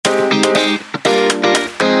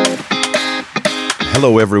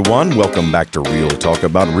Hello, everyone. Welcome back to Real Talk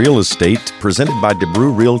About Real Estate, presented by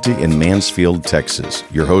DeBrew Realty in Mansfield, Texas.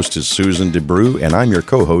 Your host is Susan DeBrew, and I'm your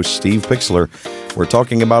co-host, Steve Pixler. We're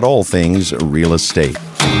talking about all things real estate.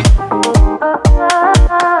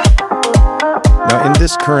 Now, in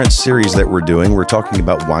this current series that we're doing, we're talking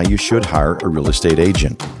about why you should hire a real estate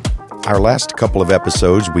agent. Our last couple of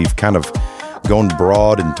episodes, we've kind of gone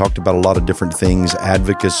broad and talked about a lot of different things,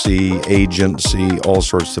 advocacy, agency, all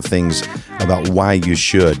sorts of things about why you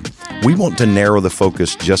should. We want to narrow the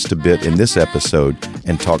focus just a bit in this episode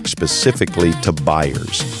and talk specifically to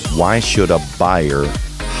buyers. Why should a buyer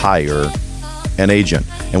hire an agent?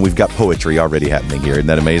 And we've got poetry already happening here. Isn't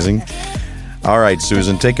that amazing? All right,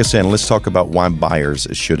 Susan, take us in. Let's talk about why buyers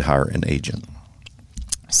should hire an agent.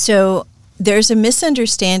 So there's a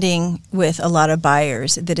misunderstanding with a lot of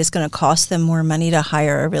buyers that it's going to cost them more money to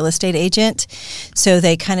hire a real estate agent. So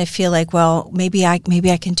they kind of feel like, well, maybe I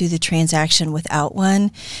can do the transaction without one.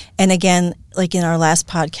 And again, like in our last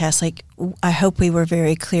podcast, like I hope we were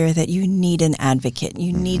very clear that you need an advocate.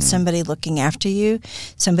 You need somebody looking after you,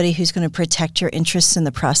 somebody who's going to protect your interests in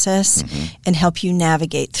the process and help you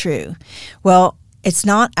navigate through. Well, it's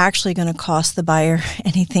not actually going to cost the buyer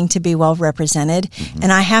anything to be well represented.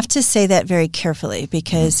 And I have to say that very carefully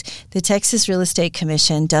because the Texas Real Estate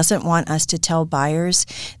Commission doesn't want us to tell buyers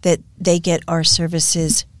that they get our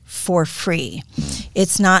services for free.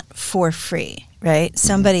 It's not for free, right?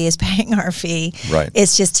 Somebody is paying our fee. Right.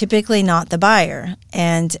 It's just typically not the buyer.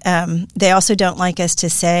 And they also don't like us to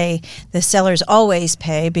say the sellers always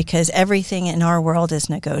pay because everything in our world is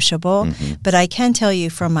negotiable. But I can tell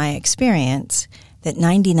you from my experience that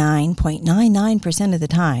 99.99% of the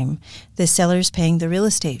time, the seller's paying the real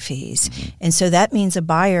estate fees. And so that means a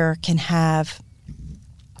buyer can have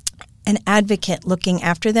an advocate looking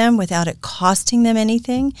after them without it costing them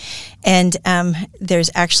anything. And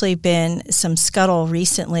there's actually been some scuttle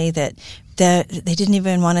recently that they didn't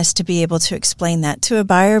even want us to be able to explain that to a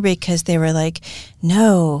buyer because they were like,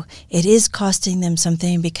 no, it is costing them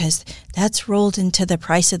something because that's rolled into the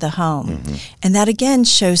price of the home. And that again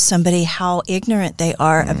shows somebody how ignorant they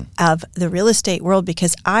are of the real estate world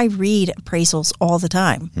because I read appraisals all the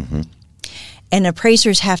time. And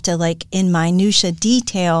appraisers have to, like, in minutia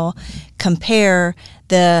detail, compare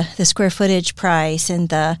the square footage price and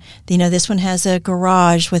this one has a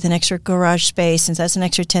garage with an extra garage space, and so that's an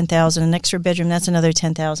extra $10,000, an extra bedroom, that's another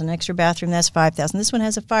 $10,000, extra bathroom, that's $5,000. This one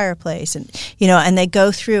has a fireplace, and and they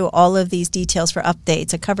go through all of these details for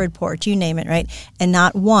updates, a covered porch, you name it, right? And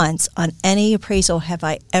not once on any appraisal have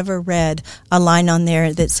I ever read a line on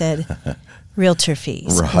there that said realtor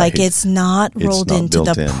fees. Right. Like it's not rolled into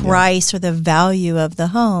the price or the value of the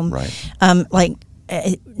home. Right.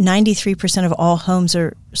 93% of all homes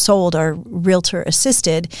are sold are realtor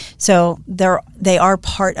assisted, so they are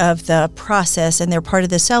part of the process and they're part of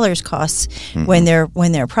the seller's costs when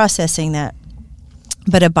they're processing that.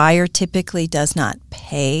 But a buyer typically does not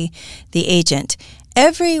pay the agent.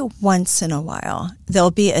 Every once in a while,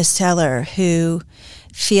 there'll be a seller who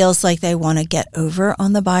feels like they want to get over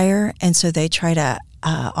on the buyer, and so they try to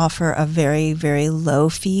offer a very, very low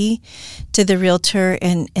fee to the realtor.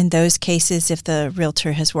 And in those cases, if the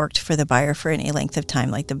realtor has worked for the buyer for any length of time,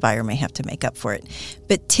 like the buyer may have to make up for it.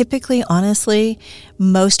 But typically, honestly,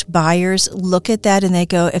 most buyers look at that and they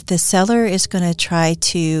go, if the seller is going to try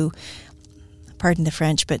to, pardon the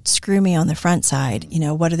French, but screw me on the front side,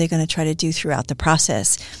 what are they going to try to do throughout the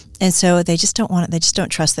process? And so they just don't want it. They just don't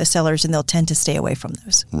trust the sellers, and they'll tend to stay away from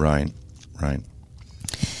those. Right.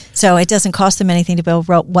 So it doesn't cost them anything to be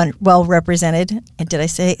well represented. And did I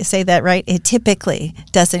say that right? It typically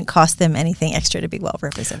doesn't cost them anything extra to be well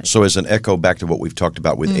represented. So as an echo back to what we've talked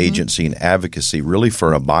about with agency and advocacy, really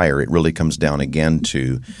for a buyer, it really comes down again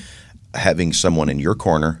to having someone in your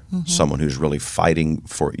corner, someone who's really fighting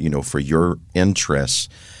for your interests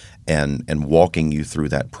and walking you through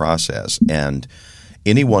that process. And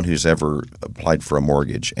anyone who's ever applied for a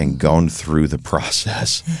mortgage and gone through the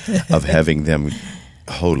process of having them,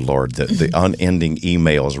 oh Lord, the unending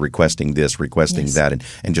emails requesting this, requesting that,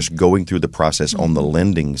 and just going through the process on the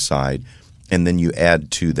lending side. And then you add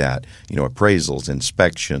to that, appraisals,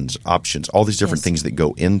 inspections, options, all these different things that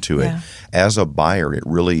go into it. As a buyer, it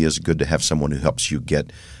really is good to have someone who helps you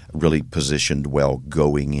get really positioned well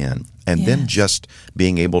going in. And then just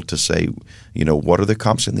being able to say, what are the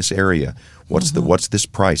comps in this area? What's this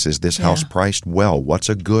price? Is this house priced well? What's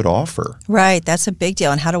a good offer? Right. That's a big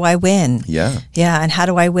deal. And how do I win? Yeah. Yeah. And how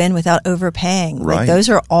do I win without overpaying? Right. Like those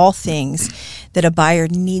are all things that a buyer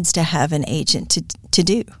needs to have an agent to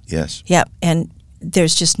do. Yes. Yep. And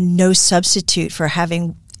there's just no substitute for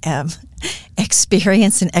having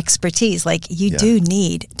experience and expertise. Like you do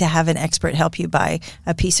need to have an expert help you buy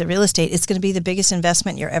a piece of real estate. It's going to be the biggest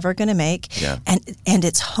investment you're ever going to make. Yeah. And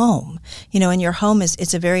it's home, and your home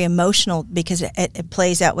it's a very emotional, because it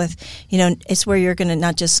plays out with, it's where you're going to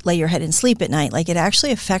not just lay your head and sleep at night. Like it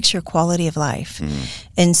actually affects your quality of life.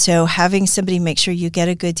 And so having somebody make sure you get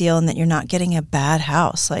a good deal and that you're not getting a bad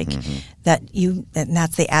house, like and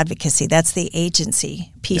that's the advocacy, that's the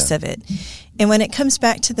agency piece of it. And when it comes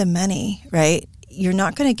back to the money, right, you're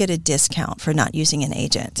not going to get a discount for not using an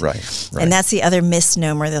agent. Right. And that's the other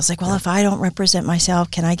misnomer. They're like, well, if I don't represent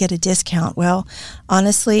myself, can I get a discount? Well,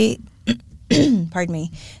 honestly, pardon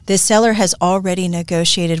me, the seller has already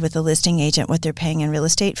negotiated with the listing agent what they're paying in real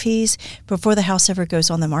estate fees before the house ever goes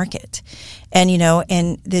on the market. And,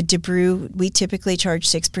 in the DeBrew, we typically charge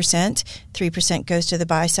 6%, 3% goes to the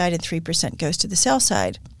buy side, and 3% goes to the sell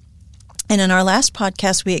side. And in our last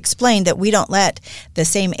podcast, we explained that we don't let the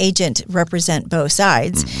same agent represent both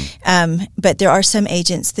sides, but there are some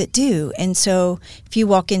agents that do. And so if you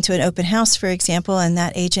walk into an open house, for example, and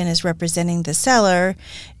that agent is representing the seller,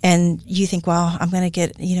 and you think, well, I'm going to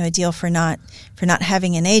get a deal for not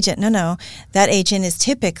having an agent. No, that agent is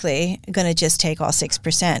typically going to just take all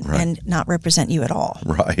 6% and not represent you at all.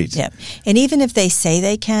 Right. Yeah. And even if they say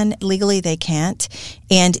they can, legally they can't.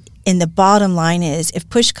 And the bottom line is, if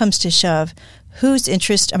push comes to shove, whose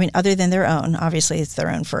interest, other than their own, obviously it's their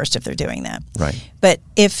own first if they're doing that. Right. But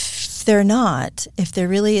if they're not, if there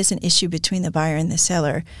really is an issue between the buyer and the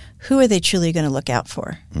seller, who are they truly going to look out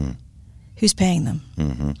for? Who's paying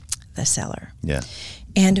them? The seller. Yeah.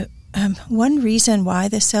 And one reason why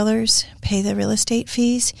the sellers pay the real estate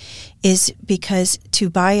fees is because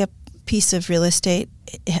to buy a piece of real estate,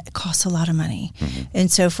 it costs a lot of money.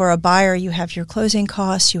 And so for a buyer, you have your closing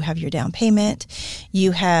costs, you have your down payment,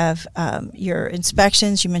 you have your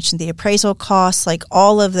inspections, you mentioned the appraisal costs, like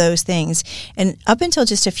all of those things. And up until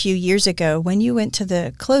just a few years ago, when you went to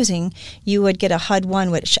the closing, you would get a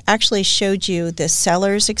HUD-1, which actually showed you the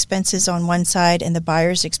seller's expenses on one side and the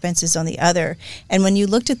buyer's expenses on the other. And when you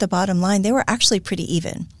looked at the bottom line, they were actually pretty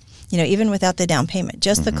even. Even without the down payment,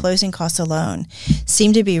 just the closing costs alone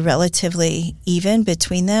seemed to be relatively even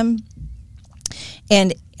between them.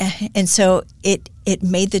 And so it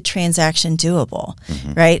made the transaction doable,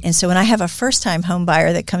 right? And so when I have a first-time home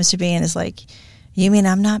buyer that comes to me and is like, you mean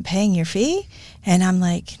I'm not paying your fee? And I'm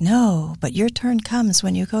like, no, but your turn comes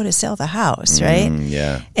when you go to sell the house, right?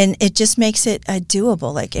 Yeah. And it just makes it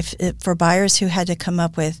doable. Like if for buyers who had to come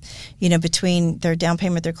up with, between their down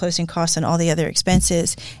payment, their closing costs, and all the other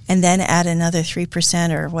expenses, and then add another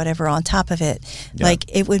 3% or whatever on top of it, like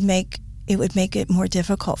it would make it more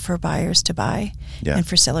difficult for buyers to buy and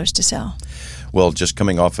for sellers to sell. Well, just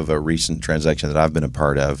coming off of a recent transaction that I've been a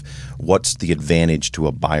part of, what's the advantage to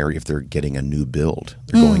a buyer if they're getting a new build?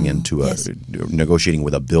 They're going into negotiating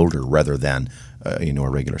with a builder rather than a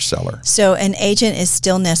regular seller. So an agent is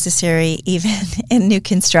still necessary even in new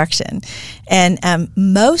construction. And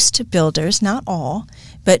most builders, not all,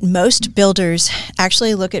 but most builders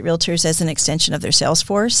actually look at realtors as an extension of their sales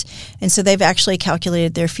force. And so they've actually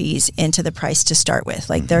calculated their fees into the price to start with.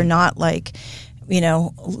 Like they're not like,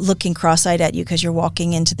 looking cross-eyed at you because you're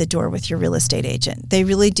walking into the door with your real estate agent. They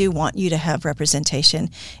really do want you to have representation.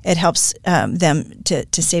 It helps them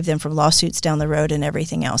to save them from lawsuits down the road and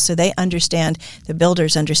everything else. So the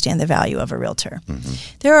builders understand the value of a realtor.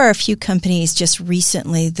 There are a few companies just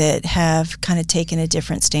recently that have kind of taken a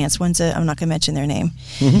different stance. I'm not going to mention their name,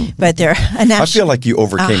 but they're a national. I feel like you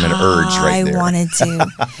overcame an urge right there. I wanted to.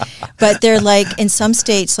 But they're like, in some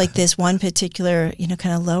states, like this one particular,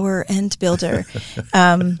 kind of lower end builder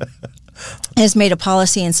has made a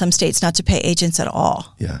policy in some states not to pay agents at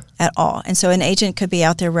all. At all. And so an agent could be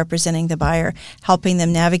out there representing the buyer, helping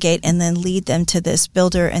them navigate, and then lead them to this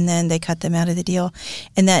builder, and then they cut them out of the deal.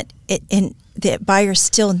 And the buyer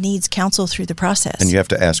still needs counsel through the process. And you have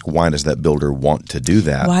to ask, why does that builder want to do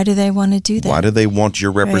that? Why do they want to do that? Why do they want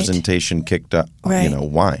your representation kicked up?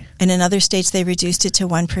 Why? And in other states, they reduced it to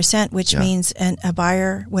 1%, which means a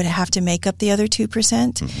buyer would have to make up the other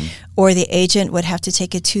 2%, or the agent would have to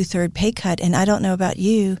take a 2/3 pay cut. And I don't know about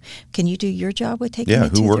you. Can you do your job with taking a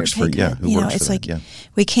 2/3 pay cut? It's like,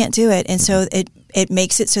 we can't do it. And so it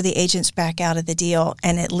makes it so the agents back out of the deal,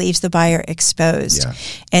 and it leaves the buyer exposed.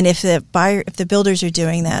 And if the builders are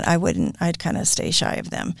doing that, I'd kind of stay shy of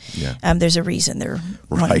them. There's a reason they're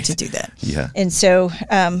wanting to do that. And so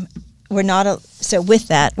we're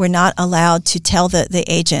not allowed to tell the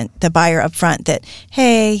agent, the buyer up front, that,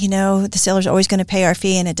 hey, the seller's always going to pay our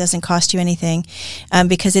fee and it doesn't cost you anything,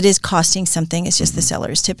 because it is costing something. It's just the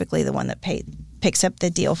seller is typically the one that picks up the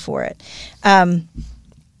deal for it.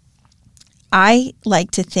 I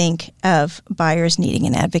like to think of buyers needing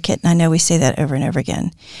an advocate, and I know we say that over and over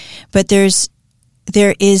again, but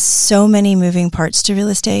there is so many moving parts to real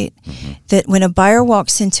estate that when a buyer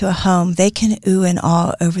walks into a home, they can ooh and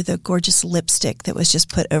ah over the gorgeous lipstick that was just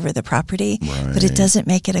put over the property, but it doesn't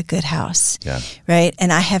make it a good house, right?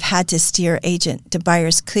 And I have had to steer to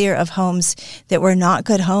buyers clear of homes that were not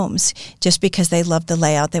good homes just because they loved the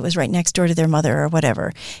layout that was right next door to their mother or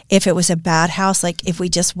whatever. If it was a bad house, like if we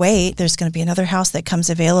just wait, there's going to be another house that comes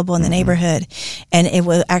available in the neighborhood, and it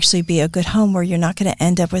will actually be a good home where you're not going to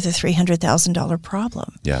end up with a $300,000 problem.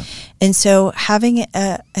 Yeah. And so having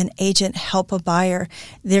an agent help a buyer,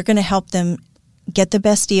 they're going to help them get the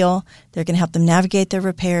best deal. They're going to help them navigate their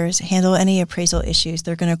repairs, handle any appraisal issues.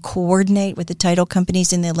 They're going to coordinate with the title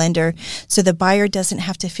companies and the lender so the buyer doesn't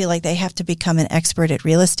have to feel like they have to become an expert at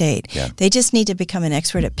real estate. Yeah. They just need to become an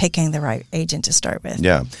expert at picking the right agent to start with.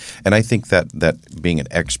 Yeah. And I think that being an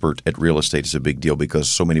expert at real estate is a big deal because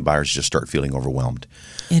so many buyers just start feeling overwhelmed.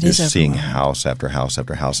 It is just seeing house after house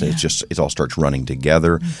after house. And it all starts running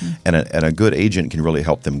together. And a good agent can really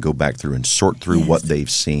help them go back through and sort through what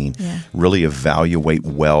they've seen, really evaluate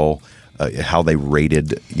well how they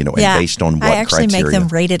rated, and based on what criteria. I actually make them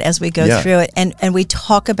rate it as we go through it. And we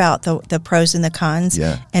talk about the pros and the cons.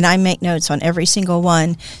 And I make notes on every single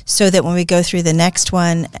one so that when we go through the next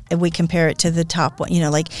one, we compare it to the top one.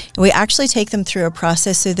 We actually take them through a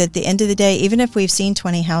process so that at the end of the day, even if we've seen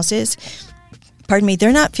 20 houses,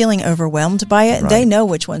 they're not feeling overwhelmed by it. Right. They know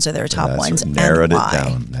which ones are their top ones and narrowed why. It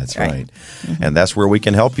down. That's right. And that's where we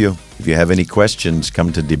can help you. If you have any questions,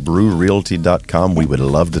 come to DeBrewRealty.com. We would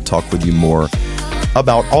love to talk with you more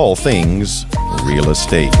about all things real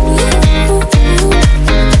estate.